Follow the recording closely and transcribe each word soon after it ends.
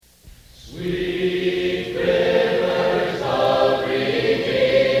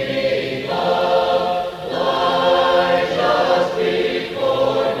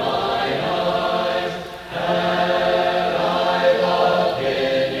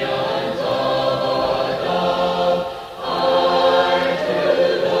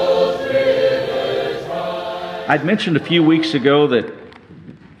I'd mentioned a few weeks ago that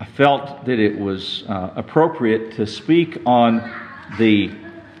I felt that it was appropriate to speak on the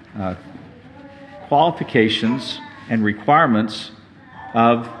qualifications and requirements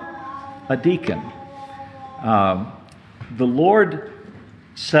of a deacon. The Lord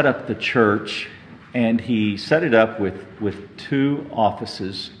set up the church, and He set it up with two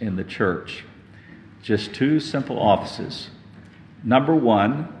offices in the church. Just two simple offices. Number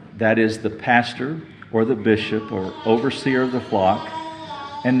one, that is the pastor or the bishop or overseer of the flock.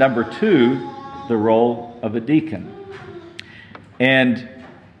 And number two, the role of a deacon. And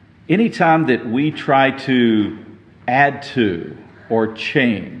anytime that we try to add to or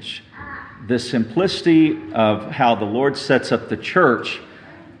change the simplicity of how the Lord sets up the church,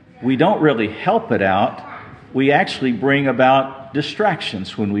 we don't really help it out. We actually bring about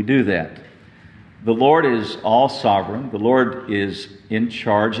distractions when we do that. The Lord is all sovereign. The Lord is in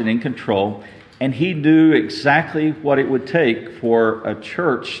charge and in control. And He knew exactly what it would take for a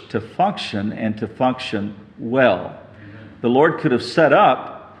church to function and to function well. The Lord could have set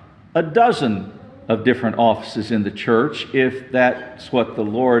up a dozen of different offices in the church if that's what the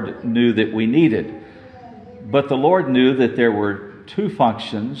Lord knew that we needed. But the Lord knew that there were two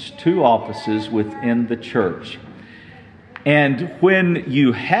functions, two offices within the church. And when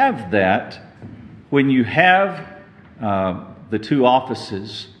you have that, when you have the two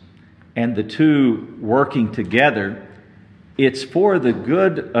offices and the two working together, it's for the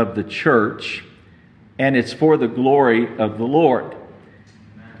good of the church and it's for the glory of the Lord.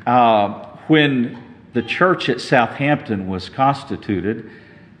 When the church at Southampton was constituted,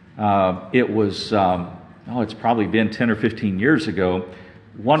 it was, it's probably been 10 or 15 years ago.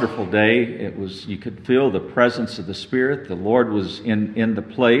 Wonderful day. It was, you could feel the presence of the Spirit. The Lord was in the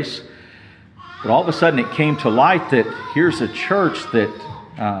place. But all of a sudden it came to light that here's a church that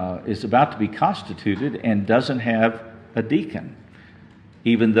is about to be constituted and doesn't have a deacon.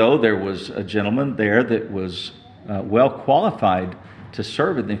 Even though there was a gentleman there that was well qualified to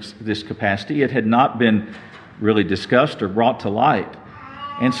serve in this capacity, it had not been really discussed or brought to light.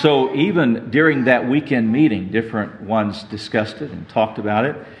 And so even during that weekend meeting, different ones discussed it and talked about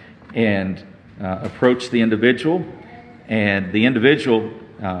it and approached the individual. And the individual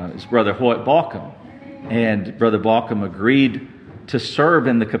is Brother Hoyt Balcom. And Brother Balcom agreed to serve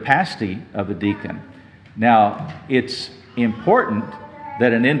in the capacity of a deacon. Now, it's important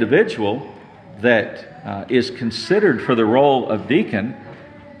that an individual that is considered for the role of deacon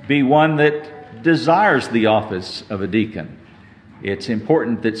be one that desires the office of a deacon. It's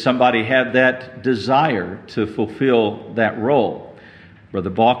important that somebody have that desire to fulfill that role.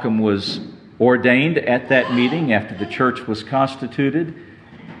 Brother Balcom was ordained at that meeting after the church was constituted,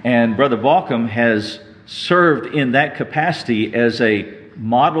 and Brother Balcom has served in that capacity as a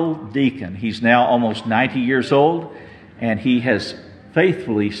model deacon. He's now almost 90 years old, and he has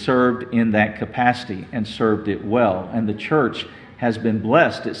faithfully served in that capacity and served it well. And the church has been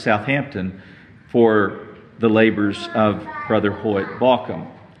blessed at Southampton for the labors of Brother Hoyt Balcom.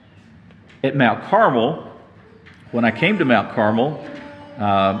 At Mount Carmel, when I came to Mount Carmel,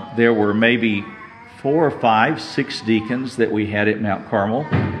 there were maybe 4 or 5, 6 deacons that we had at Mount Carmel.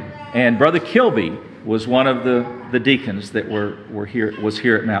 And Brother Kilby was one of the deacons that was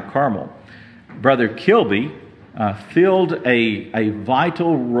here at Mount Carmel. Brother Kilby filled a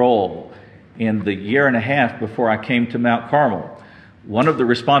vital role in the year and a half before I came to Mount Carmel. One of the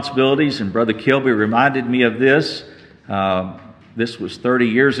responsibilities, and Brother Kilby reminded me of this, this was 30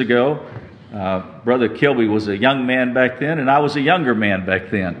 years ago. Brother Kilby was a young man back then, and I was a younger man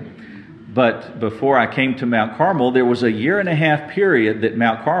back then. But before I came to Mount Carmel, there was a year and a half period that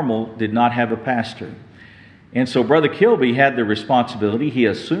Mount Carmel did not have a pastor. And so Brother Kilby had the responsibility, he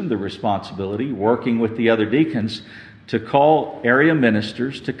assumed the responsibility, working with the other deacons, to call area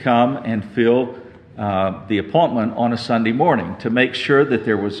ministers to come and fill the appointment on a Sunday morning, to make sure that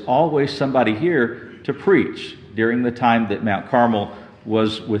there was always somebody here to preach during the time that Mount Carmel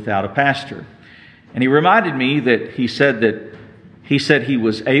was without a pastor. And he reminded me that he said he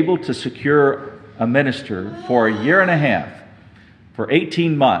was able to secure a minister for a year and a half, for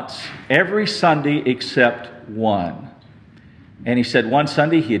 18 months, every Sunday except one. And he said one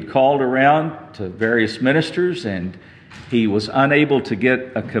Sunday he had called around to various ministers and he was unable to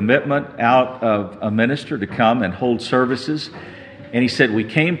get a commitment out of a minister to come and hold services. And he said, we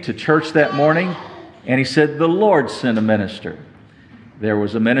came to church that morning and he said, the Lord sent a minister. There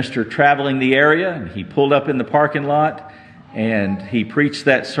was a minister traveling the area and he pulled up in the parking lot and he preached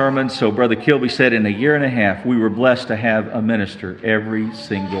that sermon. So Brother Kilby said in a year and a half, we were blessed to have a minister every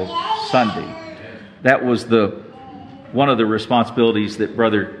single Sunday. That was one of the responsibilities that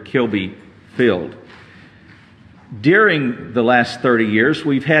Brother Kilby filled. During the last 30 years,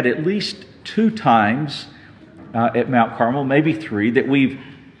 we've had at least 2 times at Mount Carmel, maybe 3, that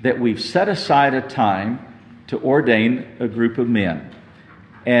we've set aside a time to ordain a group of men.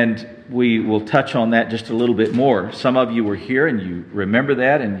 And we will touch on that just a little bit more. Some of you were here and you remember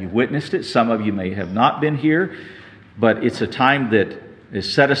that and you witnessed it. Some of you may have not been here, but it's a time that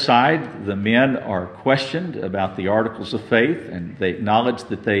is set aside. The men are questioned about the articles of faith, and they acknowledge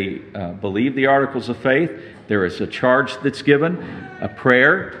that they believe the articles of faith. There is a charge that's given, a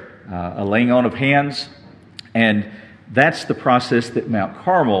prayer, a laying on of hands, and that's the process that Mount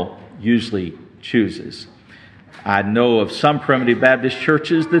Carmel usually chooses. I know of some primitive Baptist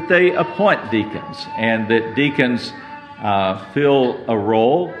churches that they appoint deacons, and that deacons fill a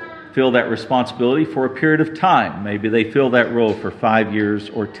role, fill that responsibility for a period of time. Maybe they fill that role for 5 years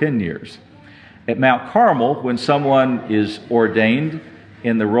or 10 years. At Mount Carmel, when someone is ordained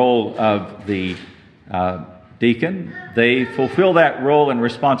in the role of the deacon, they fulfill that role and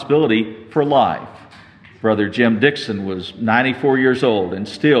responsibility for life. Brother Jim Dixon was 94 years old and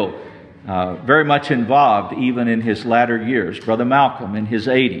still very much involved even in his latter years. Brother Malcolm in his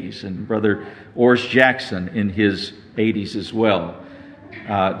 80s, and Brother Orris Jackson in his 80s as well.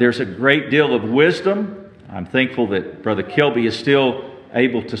 There's a great deal of wisdom. I'm thankful that Brother Kilby is still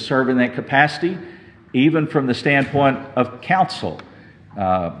able to serve in that capacity, even from the standpoint of counsel.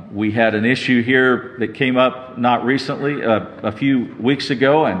 We had an issue here that came up not recently, a few weeks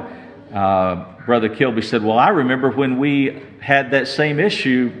ago, and Brother Kilby said, well, I remember when we had that same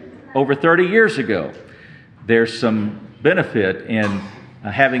issue over 30 years ago. There's some benefit in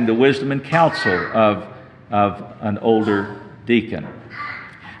having the wisdom and counsel of an older deacon.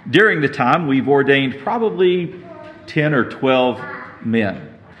 During the time, we've ordained probably 10 or 12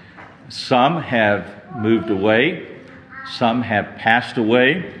 men. Some have moved away. Some have passed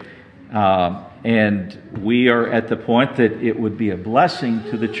away. And we are at the point that it would be a blessing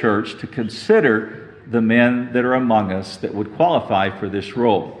to the church to consider the men that are among us that would qualify for this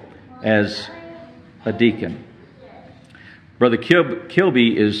role as a deacon. Brother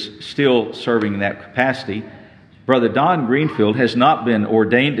Kilby is still serving in that capacity. Brother Don Greenfield has not been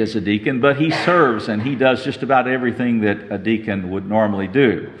ordained as a deacon, but he serves and he does just about everything that a deacon would normally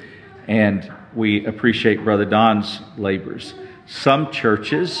do. And we appreciate Brother Don's labors. Some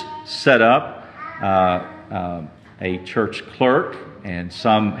churches set up a church clerk, and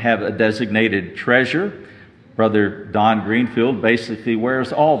some have a designated treasurer. Brother Don Greenfield basically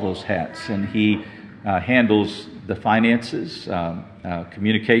wears all those hats, and he handles the finances,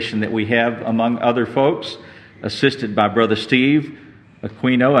 communication that we have among other folks, assisted by Brother Steve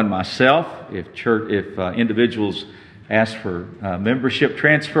Aquino and myself. If individuals ask for membership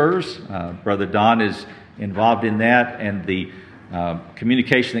transfers, Brother Don is involved in that, and the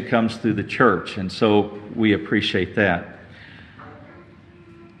communication that comes through the church, and so we appreciate that.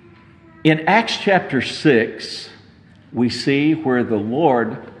 In Acts chapter 6, we see where the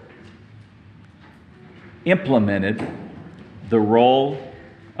Lord implemented the role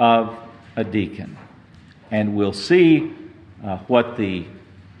of a deacon. And we'll see what the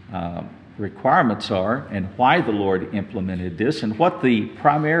requirements are and why the Lord implemented this and what the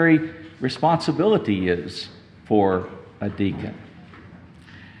primary responsibility is for a deacon.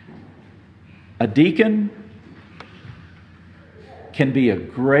 A deacon can be a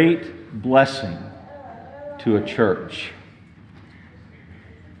great blessing to a church.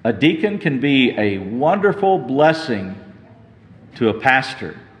 A deacon can be a wonderful blessing to a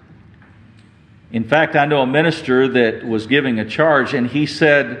pastor. In fact, I know a minister that was giving a charge, and he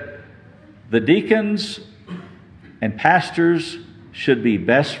said the deacons and pastors should be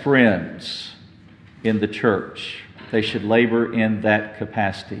best friends in the church. They should labor in that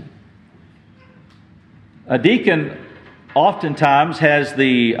capacity. A deacon oftentimes has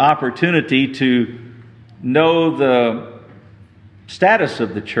the opportunity to know the status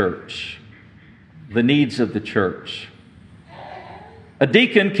of the church, the needs of the church. A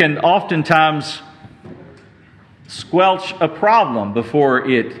deacon can oftentimes squelch a problem before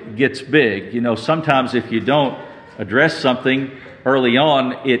it gets big. You know, sometimes if you don't address something early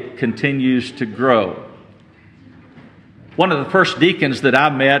on, it continues to grow. One of the first deacons that I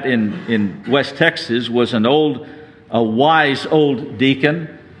met in West Texas was a wise old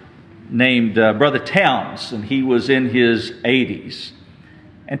deacon named Brother Towns, and he was in his 80s.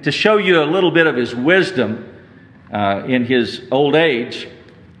 And to show you a little bit of his wisdom in his old age,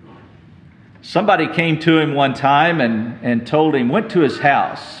 somebody came to him one time and told him, went to his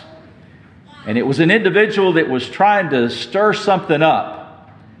house, and it was an individual that was trying to stir something up.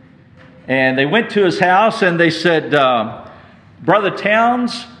 And they went to his house and they said, Brother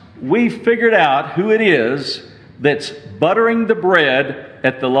Towns, we figured out who it is that's buttering the bread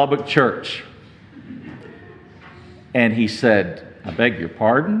at the Lubbock church. And he said, I beg your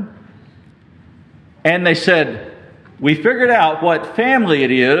pardon? And they said, we figured out what family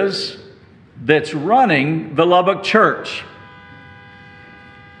it is that's running the Lubbock church.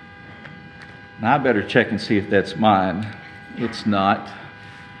 Now I better check and see if that's mine. It's not.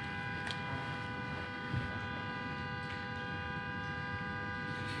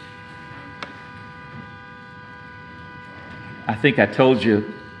 I think I told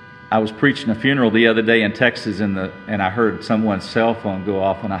you I was preaching a funeral the other day in Texas and I heard someone's cell phone go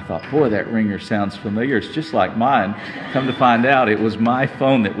off, and I thought, boy, that ringer sounds familiar. It's just like mine. Come to find out, it was my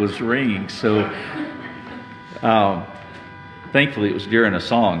phone that was ringing. So thankfully it was during a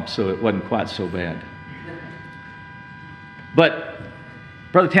song, so it wasn't quite so bad. But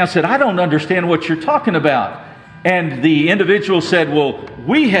Brother Town said, I don't understand what you're talking about. And the individual said, well,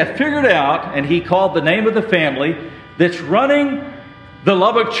 we have figured out, and he called the name of the family that's running the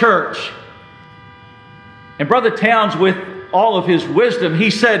Lubbock church. And Brother Towns, with all of his wisdom, he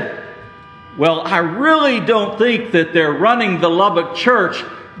said, well, I really don't think that they're running the Lubbock church,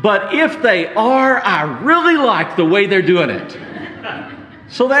 but if they are, I really like the way they're doing it.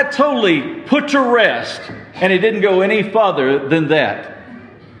 So that totally put to rest, and it didn't go any further than that.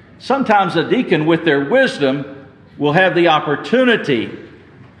 Sometimes a deacon, with their wisdom, will have the opportunity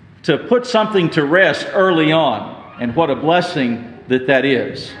to put something to rest early on. And what a blessing that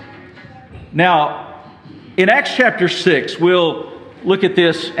is. Now, in Acts chapter 6, we'll look at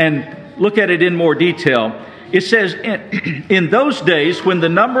this and look at it in more detail. It says, in those days, when the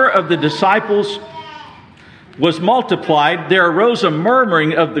number of the disciples was multiplied, there arose a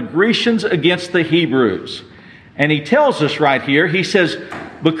murmuring of the Grecians against the Hebrews. And he tells us right here, he says,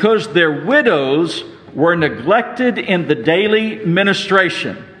 because their widows were neglected in the daily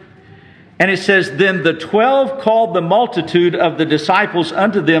ministration. And it says, then the 12 called the multitude of the disciples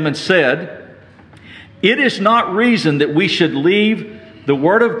unto them and said, it is not reason that we should leave the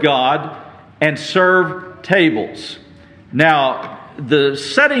word of God and serve tables. Now, the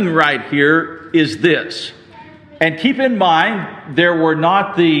setting right here is this. And keep in mind, there were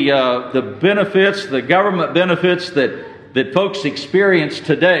not the benefits, the government benefits that folks experience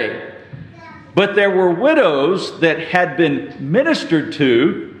today. But there were widows that had been ministered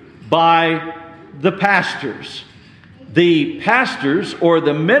to by the pastors. The pastors or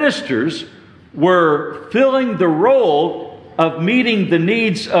the ministers were filling the role of meeting the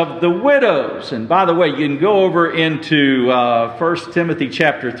needs of the widows. And by the way, you can go over into 1 Timothy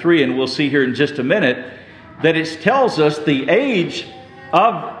chapter 3, and we'll see here in just a minute that it tells us the age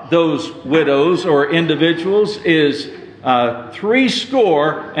of those widows or individuals is 60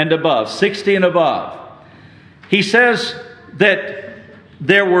 and above, 60 and above. He says that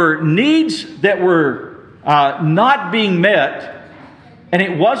there were needs that were not being met, and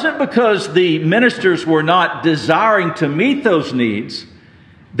it wasn't because the ministers were not desiring to meet those needs.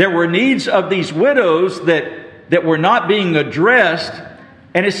 There were needs of these widows that were not being addressed,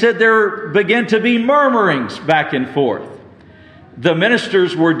 and it said there began to be murmurings back and forth. The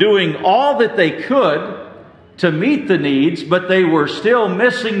ministers were doing all that they could to meet the needs, but they were still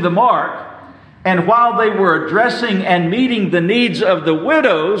missing the mark. And while they were addressing and meeting the needs of the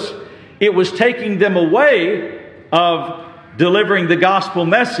widows, it was taking them away of delivering the gospel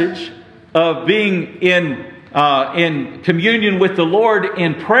message, of being in communion with the Lord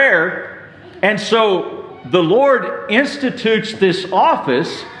in prayer. And so the Lord institutes this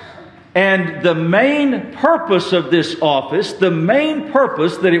office, and the main purpose of this office, the main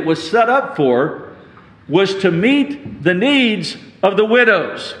purpose that it was set up for, was to meet the needs of the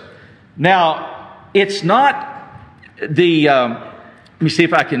widows. Now, it's not let me see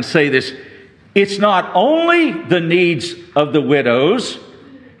if I can say this. It's not only the needs of the widows.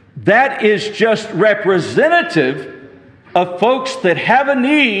 That is just representative of folks that have a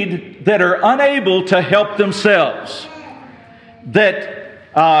need that are unable to help themselves. That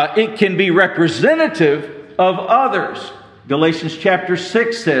it can be representative of others. Galatians chapter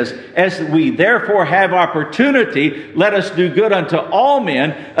 6 says, as we therefore have opportunity, let us do good unto all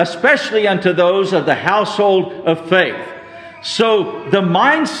men, especially unto those of the household of faith. So the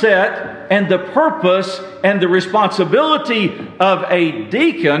mindset and the purpose and the responsibility of a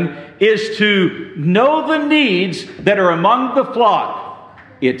deacon is to know the needs that are among the flock.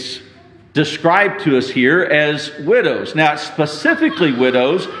 It's described to us here as widows. Now, it's specifically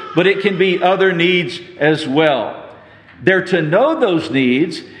widows, but it can be other needs as well. They're to know those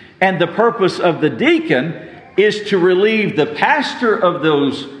needs, and the purpose of the deacon is to relieve the pastor of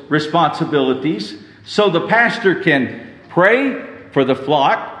those responsibilities so the pastor can pray for the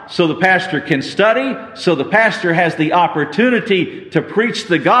flock, so the pastor can study, so the pastor has the opportunity to preach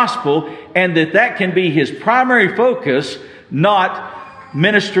the gospel, and that can be his primary focus, not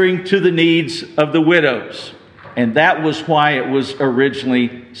ministering to the needs of the widows. And that was why it was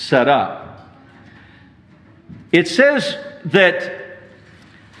originally set up. It says that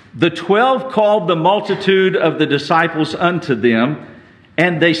the 12 called the multitude of the disciples unto them,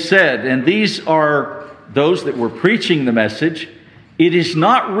 and they said, and these are those that were preaching the message, it is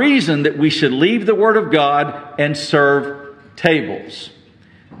not reason that we should leave the word of God and serve tables.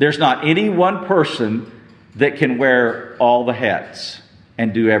 There's not any one person that can wear all the hats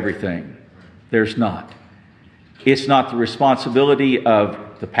and do everything. There's not. It's not the responsibility of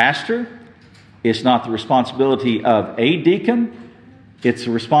the pastor. It's not the responsibility of a deacon. It's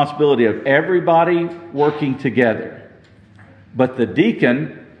the responsibility of everybody working together. But the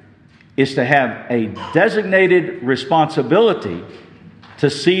deacon is to have a designated responsibility to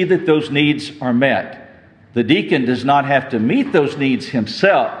see that those needs are met. The deacon does not have to meet those needs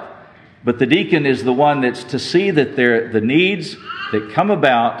himself, but the deacon is the one that's to see that the needs that come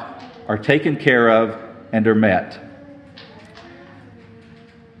about are taken care of and are met.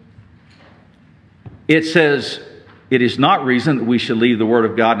 It says, it is not reason that we should leave the word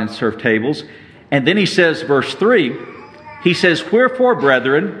of God and serve tables. And then he says, verse 3, he says, wherefore,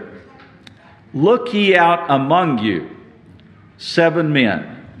 brethren, look ye out among you 7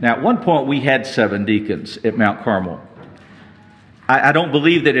 men. Now, at one point, we had 7 deacons at Mount Carmel. I don't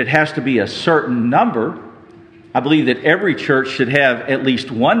believe that it has to be a certain number. I believe that every church should have at least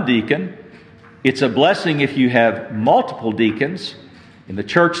 1 deacon. It's a blessing if you have multiple deacons. In the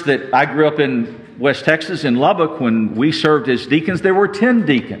church that I grew up in, West Texas, in Lubbock, when we served as deacons, there were 10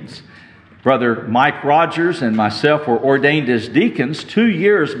 deacons. Brother Mike Rogers and myself were ordained as deacons 2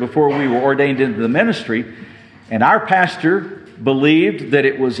 years before we were ordained into the ministry. And our pastor believed that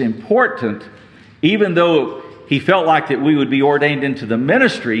it was important, even though he felt like that we would be ordained into the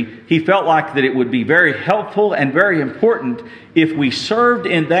ministry, he felt like that it would be very helpful and very important if we served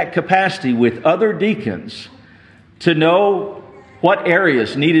in that capacity with other deacons to know what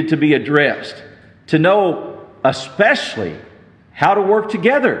areas needed to be addressed, to know especially how to work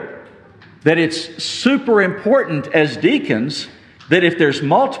together. That it's super important as deacons that if there's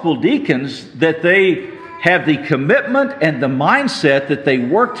multiple deacons, that they have the commitment and the mindset that they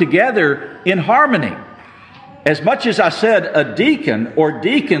work together in harmony. As much as I said a deacon or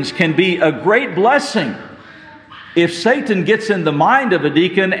deacons can be a great blessing, if Satan gets in the mind of a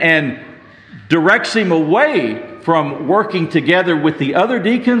deacon and directs him away from working together with the other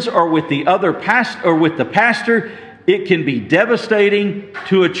deacons or with the other or with the pastor, it can be devastating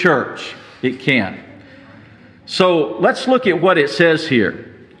to a church. It can. So let's look at what it says here.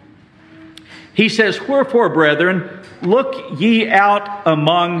 He says, wherefore, brethren, look ye out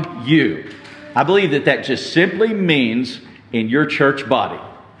among you. I believe that just simply means in your church body.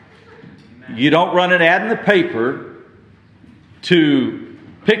 You don't run an ad in the paper to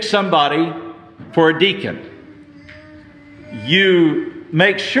pick somebody for a deacon. You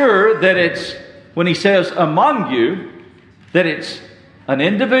make sure that it's, when he says among you, that it's an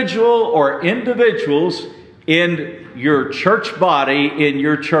individual or individuals in your church body, in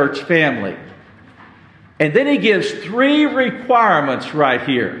your church family. And then he gives 3 requirements right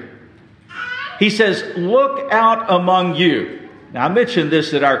here. He says, look out among you. Now, I mentioned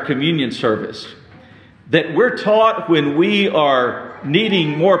this at our communion service, that we're taught when we are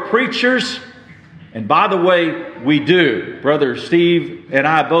needing more preachers, and by the way, we do. Brother Steve and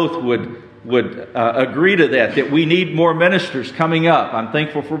I both would agree to that we need more ministers coming up. I'm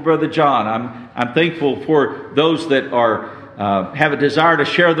thankful for Brother John. I'm thankful for those that have a desire to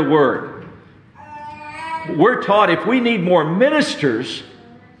share the word. We're taught if we need more ministers,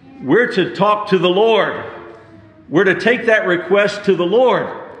 we're to talk to the Lord. We're to take that request to the Lord.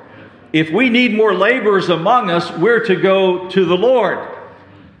 If we need more laborers among us, we're to go to the Lord.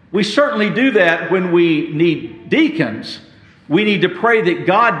 We certainly do that when we need deacons. We need to pray that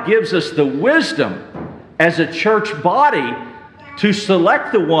God gives us the wisdom as a church body to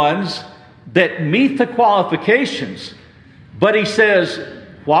select the ones that meet the qualifications. But he says,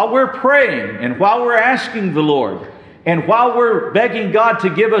 while we're praying and while we're asking the Lord and while we're begging God to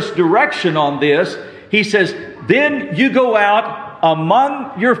give us direction on this, he says, then you go out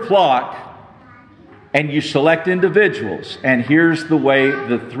among your flock and you select individuals. And here's the way,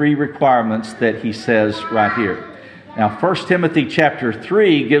 the 3 requirements that he says right here. Now, 1 Timothy chapter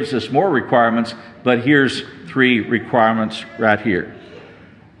 3 gives us more requirements, but here's 3 requirements right here.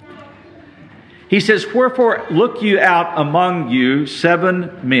 He says, wherefore look you out among you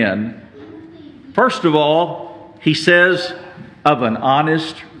 7 men. First of all, he says of an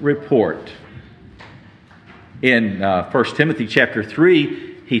honest report. In 1 Timothy chapter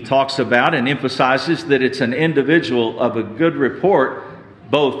 3, he talks about and emphasizes that it's an individual of a good report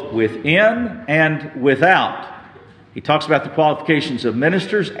both within and without. He talks about the qualifications of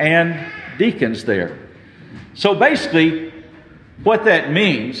ministers and deacons there. So basically, what that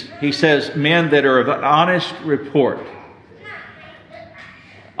means, he says, men that are of an honest report.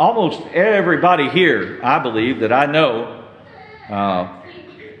 Almost everybody here, I believe, that I know,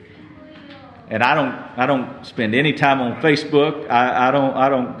 and I don't spend any time on Facebook. I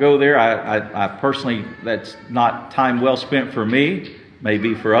don't go there. I personally, that's not time well spent for me.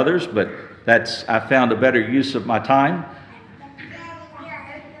 Maybe for others, but I found a better use of my time.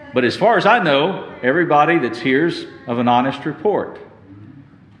 But as far as I know, everybody that's here is of an honest report.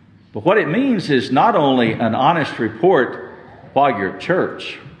 But what it means is not only an honest report while you're at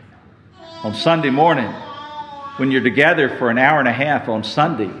church, on Sunday morning, when you're together for an hour and a half on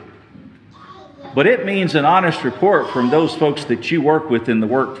Sunday, but it means an honest report from those folks that you work with in the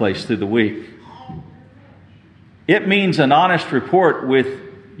workplace through the week. It means an honest report with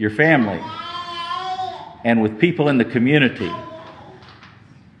your family and with people in the community.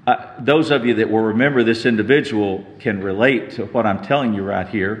 Those of you that will remember this individual can relate to what I'm telling you right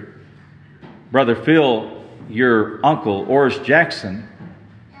here. Brother Phil, your uncle, Oris Jackson,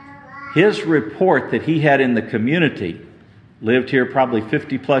 his report that he had in the community, lived here probably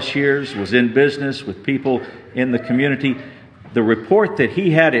 50 plus years, was in business with people in the community. The report that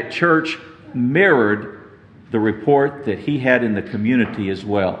he had at church mirrored the report that he had in the community as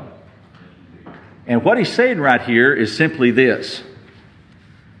well. And what he's saying right here is simply this.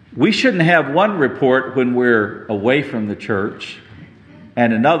 We shouldn't have one report when we're away from the church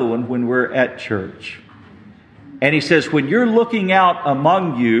and another one when we're at church. And he says, when you're looking out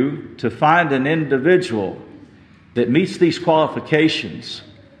among you to find an individual that meets these qualifications,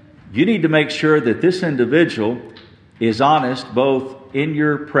 you need to make sure that this individual is honest both in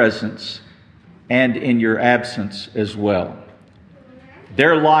your presence and in your absence as well.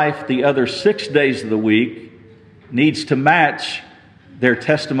 Their life the other 6 days of the week needs to match their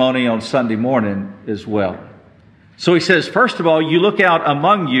testimony on Sunday morning as well. So he says, first of all, you look out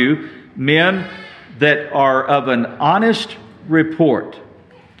among you men that are of an honest report.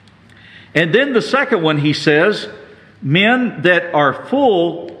 And then the second one, he says, men that are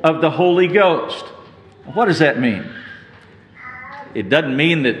full of the Holy Ghost. What does that mean? It doesn't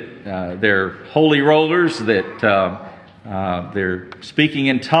mean that they're holy rollers, that they're speaking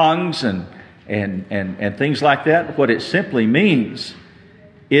in tongues and things like that. What it simply means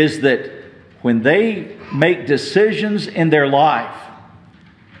is that when they make decisions in their life,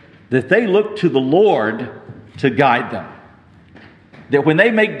 that they look to the Lord to guide them. That when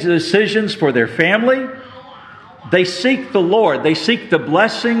they make decisions for their family, they seek the Lord. They seek the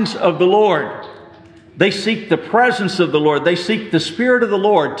blessings of the Lord. They seek the presence of the Lord. They seek the Spirit of the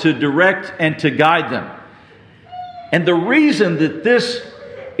Lord to direct and to guide them. And the reason that this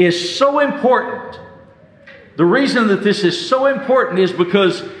is so important, is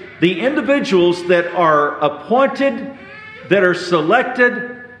because the individuals that are appointed, that are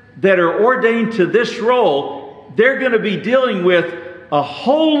selected, that are ordained to this role, they're going to be dealing with a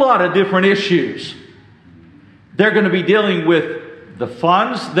whole lot of different issues. They're going to be dealing with the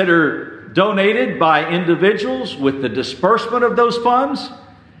funds that are donated by individuals, with the disbursement of those funds.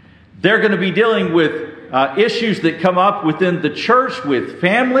 They're going to be dealing with issues that come up within the church, with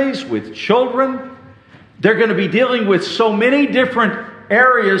families, with children. They're going to be dealing with so many different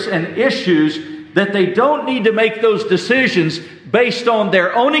areas and issues that they don't need to make those decisions based on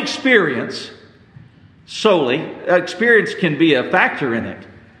their own experience solely. Experience can be a factor in it.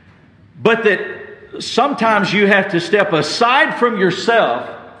 But that sometimes you have to step aside from yourself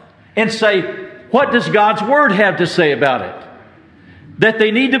and say, what does God's Word have to say about it? That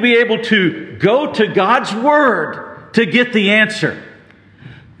they need to be able to go to God's Word to get the answer.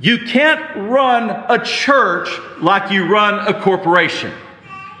 You can't run a church like you run a corporation.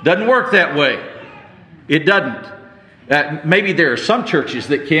 Doesn't work that way. It doesn't. Maybe there are some churches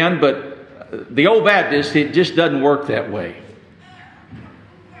that can, but the old Baptist, it just doesn't work that way.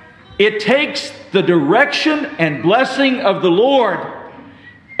 It takes the direction and blessing of the Lord,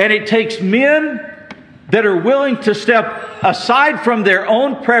 and it takes men that are willing to step aside from their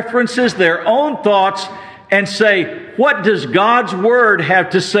own preferences, their own thoughts, and say, what does God's Word have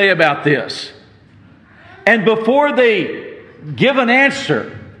to say about this? And before they give an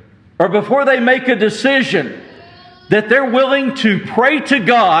answer, or before they make a decision, that they're willing to pray to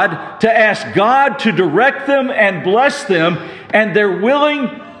God, to ask God to direct them and bless them, and they're willing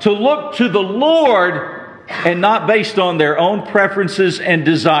to look to the Lord and not based on their own preferences and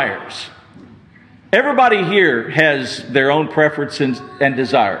desires. Everybody here has their own preferences and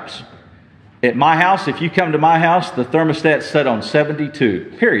desires. At my house, if you come to my house, the thermostat's set on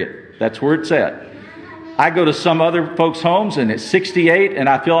 72, period. That's where it's at. I go to some other folks' homes and it's 68 and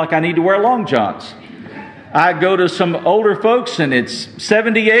I feel like I need to wear long johns. I go to some older folks and it's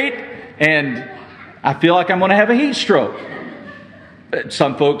 78 and I feel like I'm going to have a heat stroke.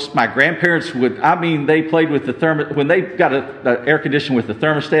 Some folks, my grandparents they played with the when they got an air conditioner with the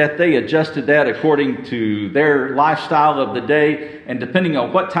thermostat, they adjusted that according to their lifestyle of the day. And depending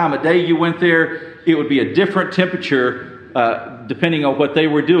on what time of day you went there, it would be a different temperature depending on what they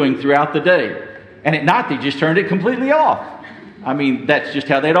were doing throughout the day. And at night, they just turned it completely off. I mean, that's just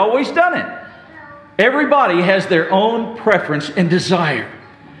how they'd always done it. Everybody has their own preference and desire.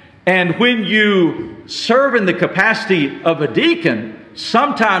 And when you serve in the capacity of a deacon,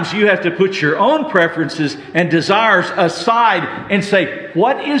 sometimes you have to put your own preferences and desires aside and say,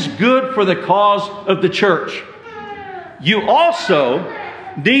 what is good for the cause of the church? You also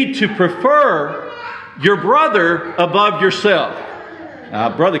need to prefer your brother above yourself.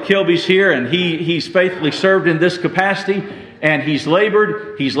 Brother Kilby's here, and he's faithfully served in this capacity, and he's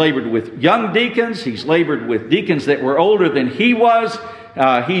labored. He's labored with young deacons. He's labored with deacons that were older than he was.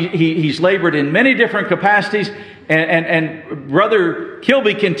 He's labored in many different capacities, and Brother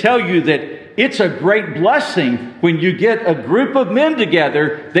Kilby can tell you that it's a great blessing when you get a group of men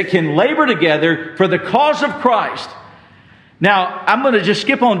together that can labor together for the cause of Christ. Now, I'm going to just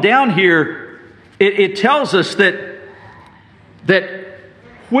skip on down here. It tells us that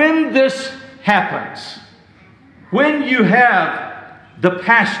when this happens, when you have the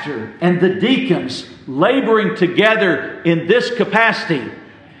pastor and the deacons laboring together in this capacity,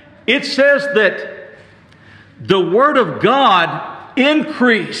 it says that the Word of God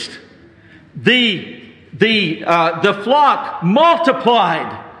increased. The flock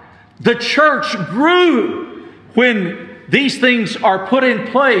multiplied. The church grew when these things are put in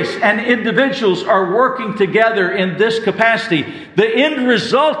place and individuals are working together in this capacity. The end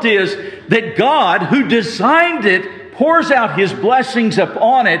result is that God, who designed it, pours out His blessings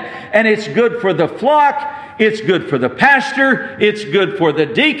upon it, and it's good for the flock, it's good for the pastor, it's good for the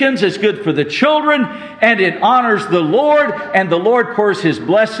deacons, it's good for the children, and it honors the Lord, and the Lord pours His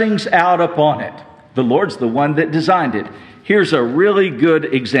blessings out upon it. The Lord's the one that designed it. Here's a really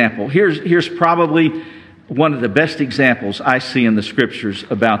good example. Here's probably one of the best examples I see in the Scriptures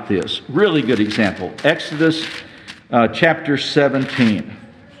about this. Really good example. Exodus chapter 17.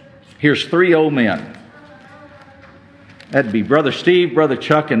 Here's 3 old men. That'd be Brother Steve, Brother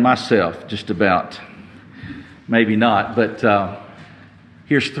Chuck, and myself, just about. Maybe not, but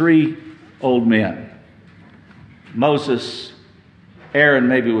here's 3 old men. Moses, Aaron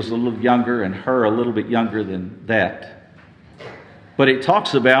maybe was a little younger, and Hur a little bit younger than that. But it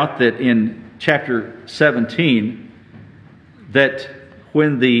talks about that in chapter 17, that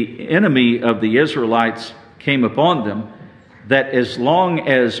when the enemy of the Israelites came upon them, that as long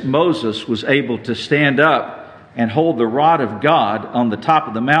as Moses was able to stand up and hold the rod of God on the top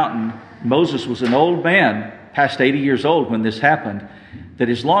of the mountain, Moses was an old man, past 80 years old when this happened, that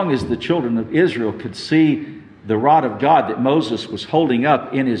as long as the children of Israel could see the rod of God that Moses was holding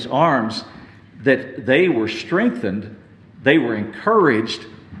up in his arms, that they were strengthened, they were encouraged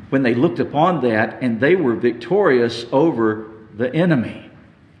when they looked upon that, and they were victorious over the enemy.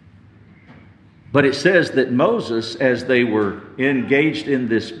 But it says that Moses, as they were engaged in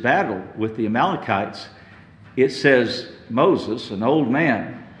this battle with the Amalekites, it says Moses, an old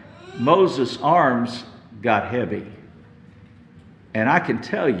man, Moses' arms got heavy. And I can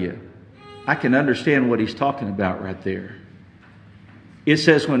tell you, I can understand what he's talking about right there. It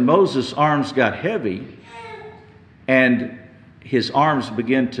says when Moses' arms got heavy and his arms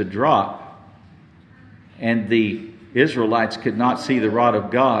began to drop and the Israelites could not see the rod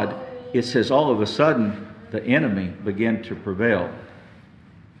of God, it says all of a sudden the enemy began to prevail.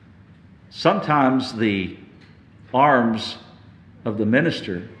 Sometimes the arms of the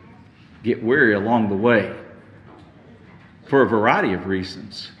minister get weary along the way for a variety of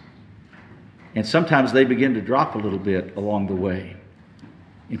reasons. And sometimes they begin to drop a little bit along the way.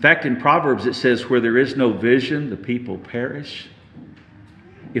 In fact, in Proverbs it says, where there is no vision, the people perish.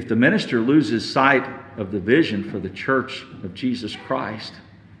 If the minister loses sight of the vision for the church of Jesus Christ,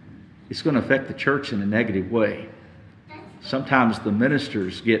 it's going to affect the church in a negative way. Sometimes the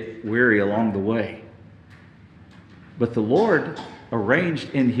ministers get weary along the way. But the Lord arranged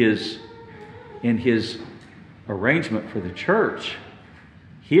in His arrangement for the church,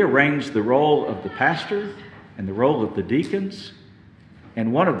 He arranged the role of the pastor and the role of the deacons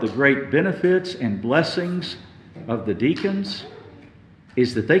And one of the great benefits and blessings of the deacons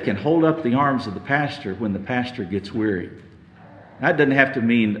is that they can hold up the arms of the pastor when the pastor gets weary. That doesn't have to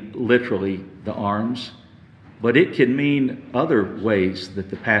mean literally the arms, but it can mean other ways that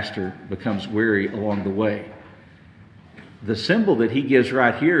the pastor becomes weary along the way. The symbol that he gives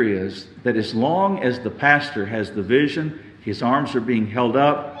right here is that as long as the pastor has the vision, his arms are being held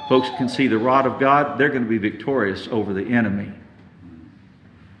up, folks can see the rod of God, they're going to be victorious over the enemy.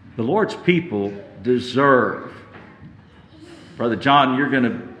 The Lord's people deserve. Brother John, you're going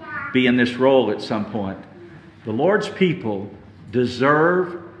to be in this role at some point. The Lord's people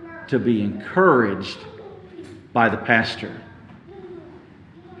deserve to be encouraged by the pastor.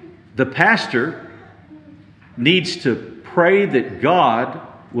 The pastor needs to pray that God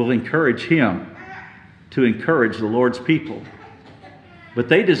will encourage him to encourage the Lord's people. But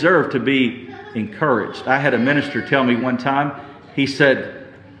they deserve to be encouraged. I had a minister tell me one time, he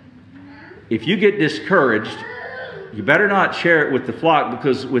said, if you get discouraged, you better not share it with the flock,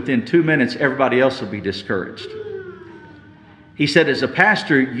 because within 2 minutes, everybody else will be discouraged. He said, as a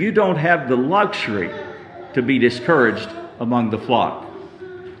pastor, you don't have the luxury to be discouraged among the flock.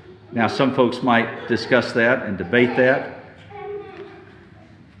 Now, some folks might discuss that and debate that.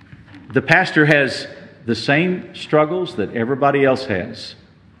 The pastor has the same struggles that everybody else has.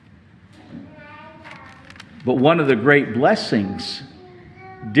 But one of the great blessings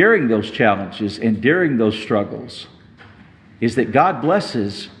during those challenges and during those struggles is that God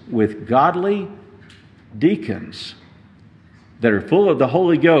blesses with godly deacons that are full of the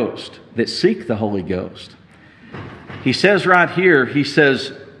Holy Ghost, that seek the Holy Ghost. He says right here, he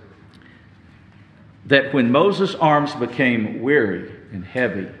says that when Moses' arms became weary and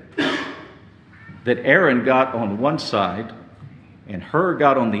heavy, that Aaron got on one side and Hur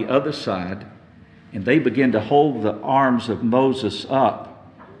got on the other side, and they began to hold the arms of Moses up.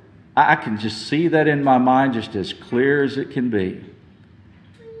 I can just see that in my mind just as clear as it can be.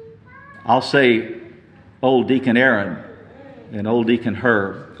 I'll say old Deacon Aaron and old Deacon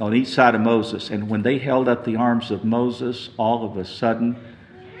Hur on each side of Moses. And when they held up the arms of Moses, all of a sudden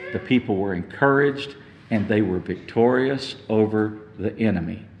the people were encouraged and they were victorious over the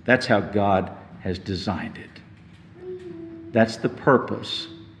enemy. That's how God has designed it. That's the purpose.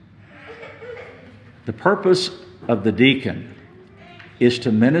 The purpose of the deacon is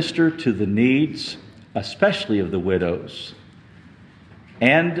to minister to the needs, especially of the widows,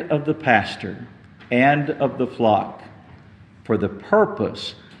 and of the pastor, and of the flock, for the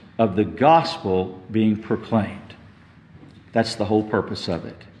purpose of the gospel being proclaimed. That's the whole purpose of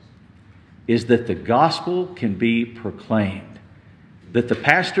it, is that the gospel can be proclaimed, that the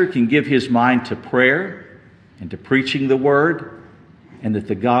pastor can give his mind to prayer and to preaching the word, and that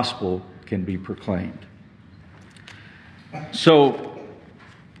the gospel can be proclaimed. So,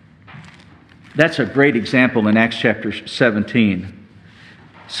 that's a great example in Acts chapter 17.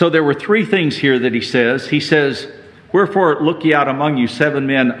 So there were 3 things here that he says. He says, wherefore look ye out among you 7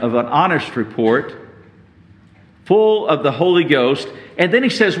 men of an honest report, full of the Holy Ghost. And then he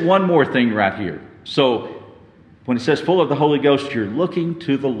says one more thing right here. So when he says full of the Holy Ghost, you're looking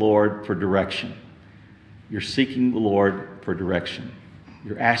to the Lord for direction. You're seeking the Lord for direction.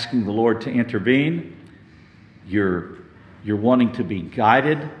 You're asking the Lord to intervene. You're wanting to be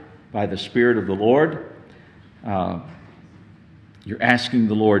guided by the Spirit of the Lord. You're asking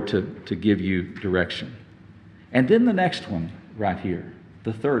the Lord to give you direction. And then the next one right here,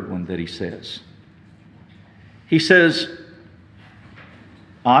 the third one that he says. He says,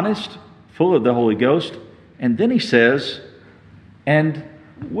 honest, full of the Holy Ghost. And then he says, and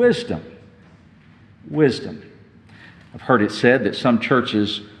wisdom. Wisdom. I've heard it said that some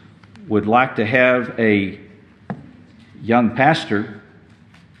churches would like to have a young pastor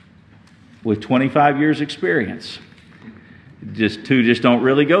with 25 years experience. Two just don't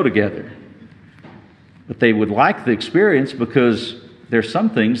really go together. But they would like the experience because there's some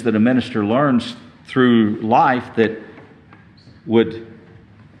things that a minister learns through life that would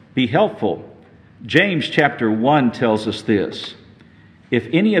be helpful. James chapter 1 tells us this. If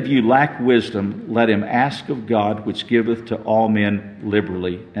any of you lack wisdom, let him ask of God, which giveth to all men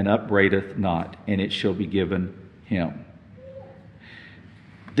liberally, and upbraideth not, and it shall be given him.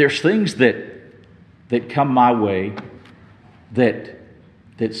 There's things that come my way that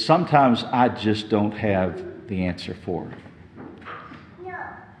sometimes I just don't have the answer for.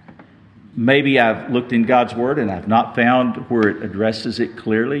 Maybe I've looked in God's Word and I've not found where it addresses it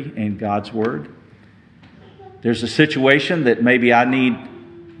clearly in God's Word. There's a situation that maybe I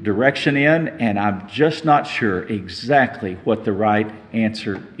need direction in, and I'm just not sure exactly what the right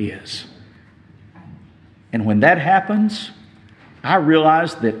answer is. And when that happens, I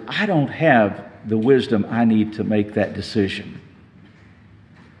realize that I don't have the wisdom I need to make that decision.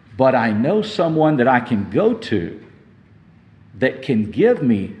 But I know someone that I can go to that can give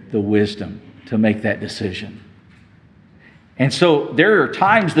me the wisdom to make that decision. And so there are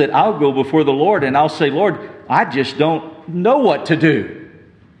times that I'll go before the Lord and I'll say, Lord, I just don't know what to do.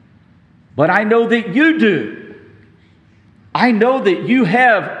 But I know that you do. I know that you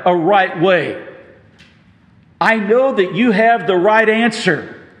have a right way. I know that you have the right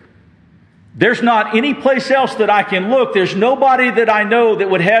answer. There's not any place else that I can look. There's nobody that I know that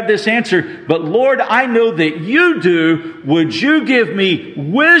would have this answer. But Lord, I know that you do. Would you give me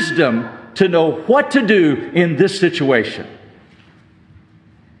wisdom to know what to do in this situation?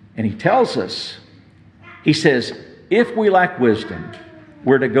 And he tells us, he says, if we lack wisdom,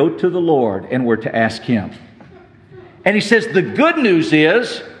 we're to go to the Lord and we're to ask him. And he says the good news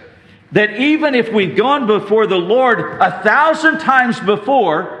is that even if we've gone before the Lord 1,000 times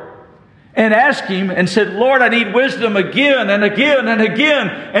before and asked him and said, Lord, I need wisdom again and again and again,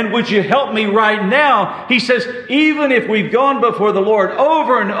 and would you help me right now? He says, even if we've gone before the Lord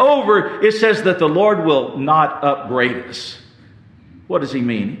over and over, it says that the Lord will not upbraid us. What does he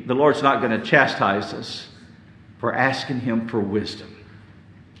mean? The Lord's not going to chastise us for asking him for wisdom.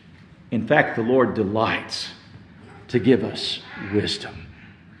 In fact, the Lord delights to give us wisdom.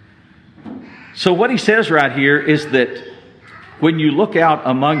 So what he says right here is that when you look out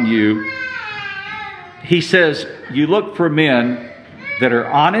among you, he says, you look for men that are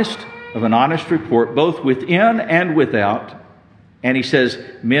honest, of an honest report, both within and without. And he says,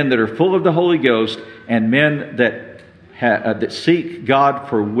 men that are full of the Holy Ghost and men that seek God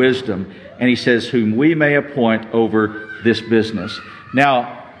for wisdom. And he says, whom we may appoint over this business.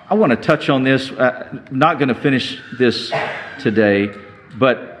 Now, I want to touch on this. Not going to finish this today,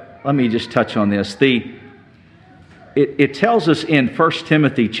 but let me just touch on this. It tells us in 1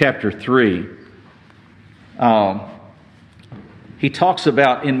 Timothy chapter 3, he talks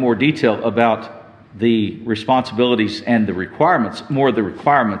about in more detail about the responsibilities and the requirements, more the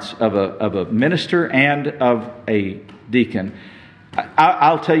requirements of a minister and of a deacon.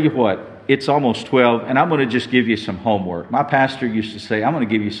 I'll tell you what, it's almost 12, and I'm going to just give you some homework. My pastor used to say, I'm going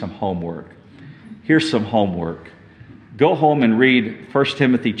to give you some homework. Here's some homework. Go home and read 1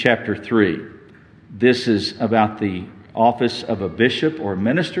 Timothy chapter 3. This is about the office of a bishop or a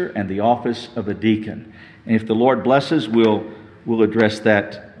minister and the office of a deacon. And if the Lord blesses, we'll address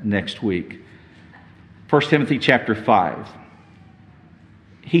that next week. 1 Timothy chapter 5.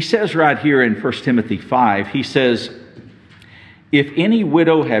 He says right here in 1 Timothy 5, he says, if any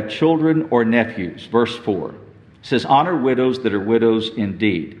widow have children or nephews, verse 4, says, honor widows that are widows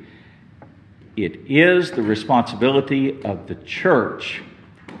indeed. It is the responsibility of the church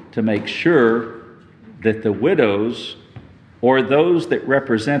to make sure that the widows or those that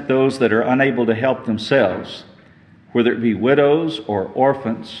represent those that are unable to help themselves, whether it be widows or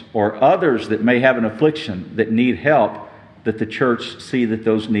orphans or others that may have an affliction that need help, that the church see that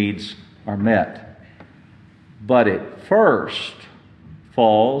those needs are met. But it first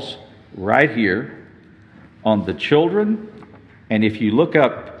falls right here on the children. And if you look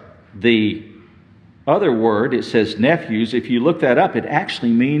up the other word, it says nephews. If you look that up, it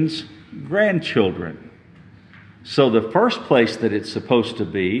actually means grandchildren. So the first place that it's supposed to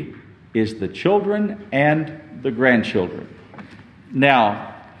be is the children and the grandchildren.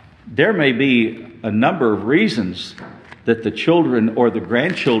 Now, there may be a number of reasons that the children or the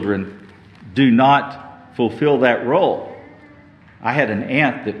grandchildren do not fulfill that role. I had an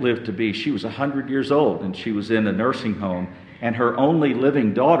aunt that lived to be, she was 100 years old, and she was in a nursing home, and her only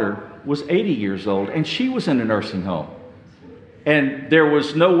living daughter was 80 years old, and she was in a nursing home. And there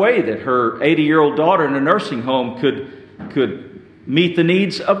was no way that her 80-year-old daughter in a nursing home could meet the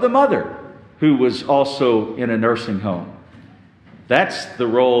needs of the mother, who was also in a nursing home. That's the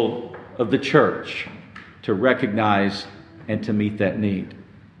role of the church, to recognize and to meet that need.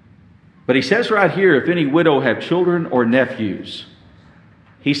 But he says right here, if any widow have children or nephews,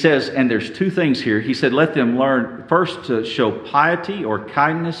 he says, and there's two things here. He said, let them learn first to show piety or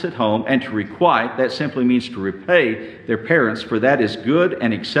kindness at home and to requite. That simply means to repay their parents, for that is good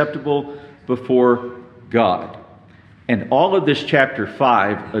and acceptable before God. And all of this chapter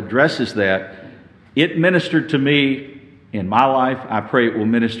 5 addresses that. It ministered to me in my life. I pray it will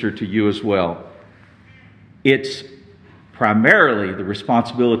minister to you as well. It's primarily the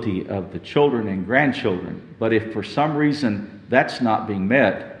responsibility of the children and grandchildren. But if for some reason that's not being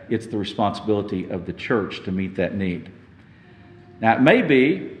met, it's the responsibility of the church to meet that need. Now, it may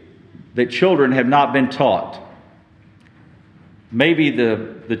be that children have not been taught. Maybe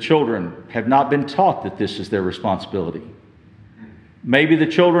the children have not been taught that this is their responsibility. Maybe the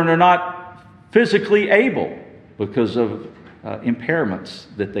children are not physically able because of impairments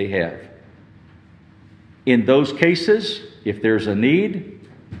that they have. In those cases, if there's a need,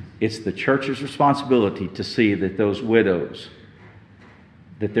 it's the church's responsibility to see that those widows,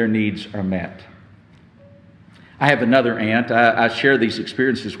 that their needs are met. I have another aunt. I share these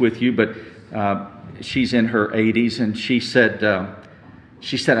experiences with you, but she's in her 80s, and she said,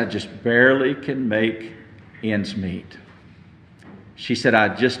 I just barely can make ends meet. She said,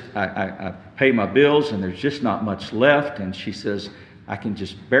 I pay my bills, and there's just not much left. And she says, I can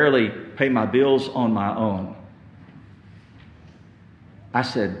just barely pay my bills on my own. I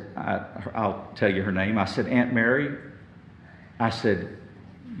said, I'll tell you her name. I said, Aunt Mary, I said,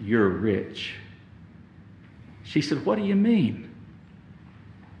 you're rich. She said, what do you mean?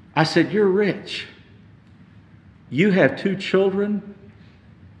 I said, you're rich. You have 2 children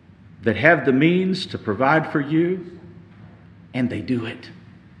that have the means to provide for you, and they do it.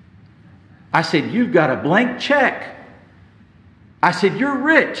 I said, you've got a blank check. I said, you're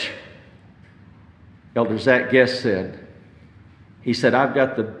rich. Elder Zach Guest said, he said, I've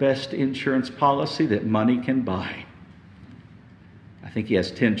got the best insurance policy that money can buy. I think he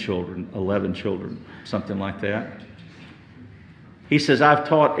has 10 children, 11 children, something like that. He says, I've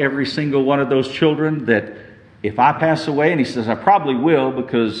taught every single one of those children that if I pass away, and he says, I probably will,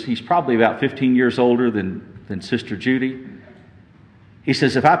 because he's probably about 15 years older than Sister Judy. He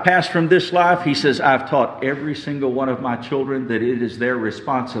says, if I pass from this life, he says, I've taught every single one of my children that it is their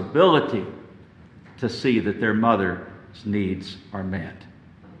responsibility to see that their mother's needs are met.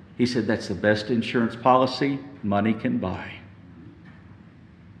 He said, that's the best insurance policy money can buy.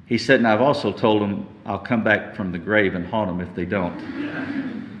 He said, and I've also told them I'll come back from the grave and haunt them if they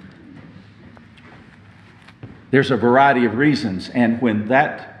don't. There's a variety of reasons, and when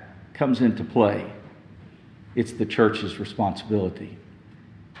that comes into play, it's the church's responsibility.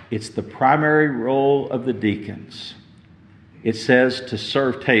 It's the primary role of the deacons. It says to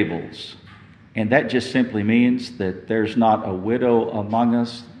serve tables, and that just simply means that there's not a widow among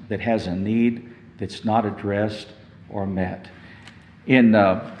us that has a need that's not addressed or met. In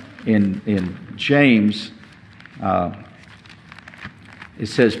James, it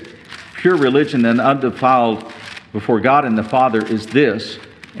says, pure religion and undefiled before God and the Father is this,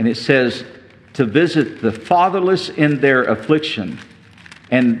 and it says, to visit the fatherless in their affliction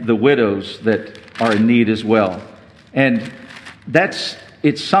and the widows that are in need as well. And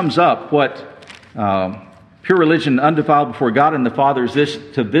it sums up what pure religion undefiled before God and the Father is this,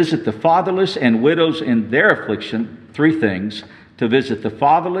 to visit the fatherless and widows in their affliction, 3 things, to visit the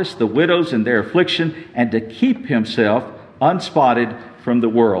fatherless, the widows in their affliction, and to keep himself unspotted from the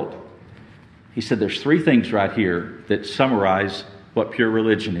world. He said there's 3 things right here that summarize what pure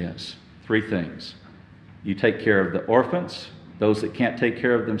religion is. 3 things. You take care of the orphans, those that can't take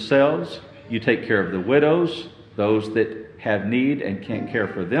care of themselves. You take care of the widows, those that have need and can't care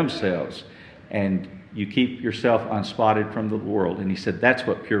for themselves. And you keep yourself unspotted from the world. And he said that's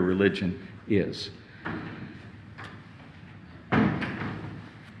what pure religion is.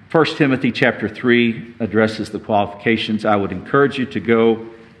 1 Timothy chapter 3 addresses the qualifications. I would encourage you to go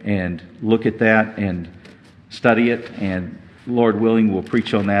and look at that and study it, and Lord willing, we'll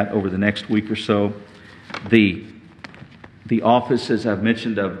preach on that over the next week or so. The office, as I've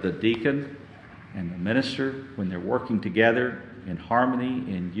mentioned, of the deacon and the minister, when they're working together in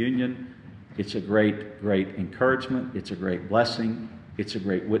harmony, in union, it's a great, great encouragement. It's a great blessing. It's a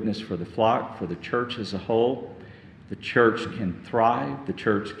great witness for the flock, for the church as a whole. The church can thrive. The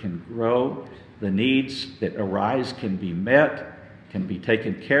church can grow. The needs that arise can be met, can be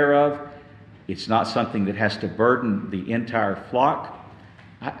taken care of. It's not something that has to burden the entire flock.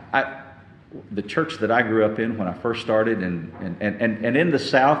 The church that I grew up in when I first started, and in the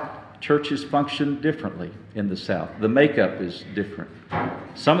South, churches function differently in the South. The makeup is different.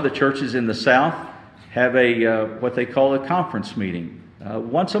 Some of the churches in the South have what they call a conference meeting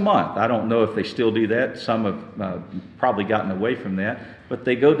once a month. I don't know if they still do that. Some have probably gotten away from that. But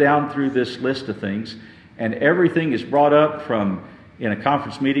they go down through this list of things, and everything is brought up in a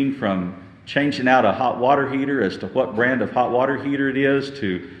conference meeting, from changing out a hot water heater as to what brand of hot water heater it is,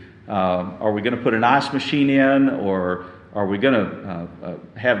 to are we going to put an ice machine in, or are we going to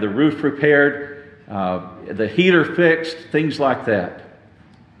have the roof repaired, the heater fixed, things like that.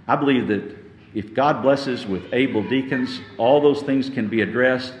 I believe that if God blesses with able deacons, all those things can be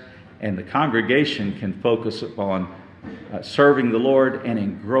addressed, and the congregation can focus upon serving the Lord and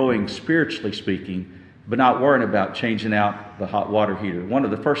in growing spiritually speaking, but not worrying about changing out the hot water heater. One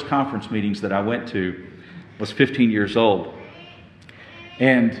of the first conference meetings that I went to was 15 years old.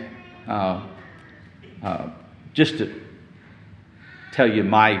 And just tell you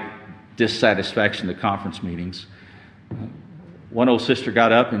my dissatisfaction at conference meetings. One old sister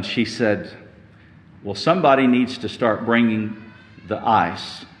got up and she said, well, somebody needs to start bringing the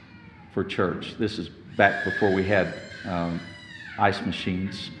ice for church. This is back before we had ice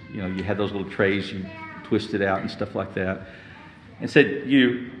machines. You know, you had those little trays, you twist it out and stuff like that. And said,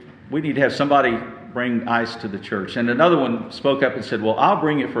 we need to have somebody bring ice to the church. And another one spoke up and said, well, I'll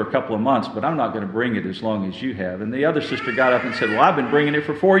bring it for a couple of months, but I'm not going to bring it as long as you have. And the other sister got up and said, well, I've been bringing it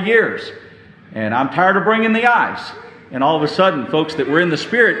for 4 years, and I'm tired of bringing the ice. And all of a sudden, folks that were in the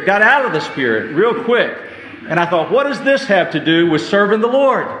Spirit got out of the Spirit real quick. And I thought, what does this have to do with serving the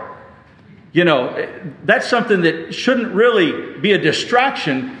Lord? You know, that's something that shouldn't really be a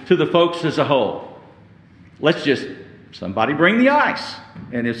distraction to the folks as a whole. Let's just, somebody bring the ice.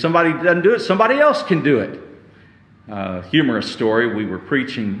 And if somebody doesn't do it, somebody else can do it. Humorous story. We were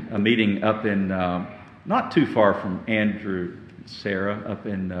preaching a meeting up in, not too far from Andrew and Sarah, up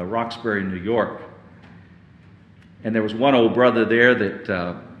in Roxbury, New York. And there was one old brother there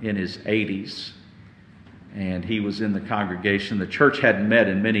that in his 80s, and he was in the congregation. The church hadn't met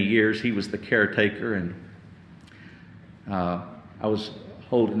in many years. He was the caretaker, and I was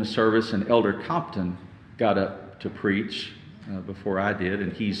holding a service, and Elder Compton got up to preach before I did,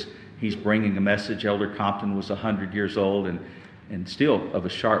 and he's bringing a message. Elder Compton was 100 years old and still of a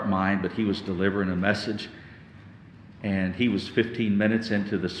sharp mind, but he was delivering a message. And he was 15 minutes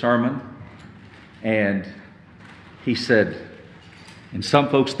into the sermon, and he said, and some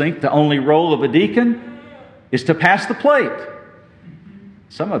folks think the only role of a deacon is to pass the plate.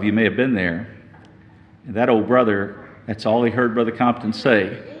 Some of you may have been there. And that old brother, that's all he heard Brother Compton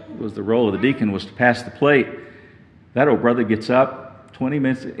say, was the role of the deacon was to pass the plate. That old brother gets up 20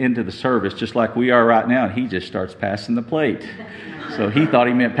 minutes into the service, just like we are right now, and he just starts passing the plate. So he thought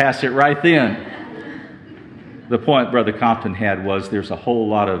he meant pass it right then. The point Brother Compton had was there's a whole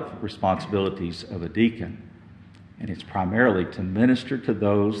lot of responsibilities of a deacon. And it's primarily to minister to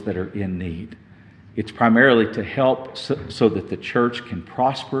those that are in need. It's primarily to help so that the church can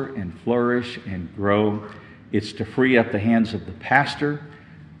prosper and flourish and grow. It's to free up the hands of the pastor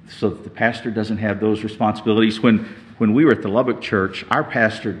so that the pastor doesn't have those responsibilities. When we were at the Lubbock Church, our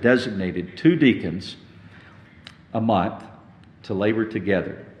pastor designated 2 deacons a month to labor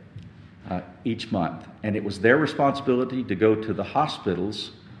together each month. And it was their responsibility to go to the hospitals,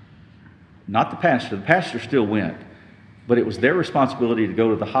 not the pastor. The pastor still went. But it was their responsibility to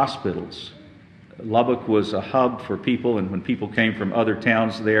go to the hospitals. Lubbock was a hub for people, and when people came from other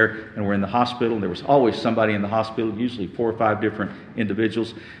towns there and were in the hospital, and there was always somebody in the hospital, usually 4 or 5 different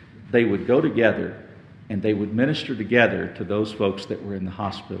individuals, they would go together and they would minister together to those folks that were in the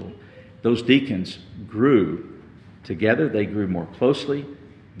hospital. Those deacons grew together. They grew more closely.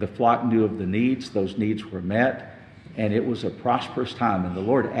 The flock knew of the needs. Those needs were met. And it was a prosperous time, and the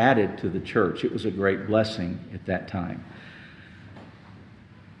Lord added to the church. It was a great blessing at that time.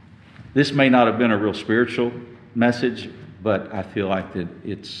 This may not have been a real spiritual message, but I feel like that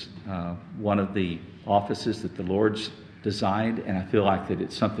it's one of the offices that the Lord's designed, and I feel like that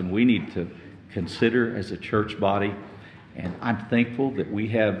it's something we need to consider as a church body. And I'm thankful that we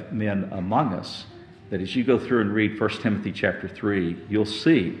have men among us that as you go through and read 1 Timothy chapter 3, you'll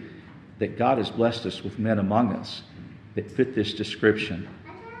see that God has blessed us with men among us that fit this description.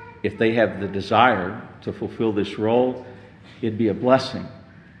 If they have the desire to fulfill this role, it'd be a blessing.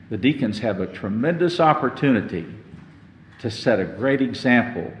 The deacons have a tremendous opportunity to set a great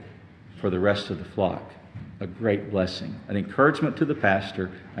example for the rest of the flock. A great blessing. An encouragement to the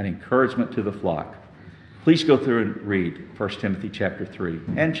pastor, an encouragement to the flock. Please go through and read 1 Timothy chapter 3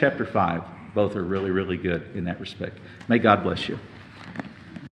 and chapter 5. Both are really, really good in that respect. May God bless you.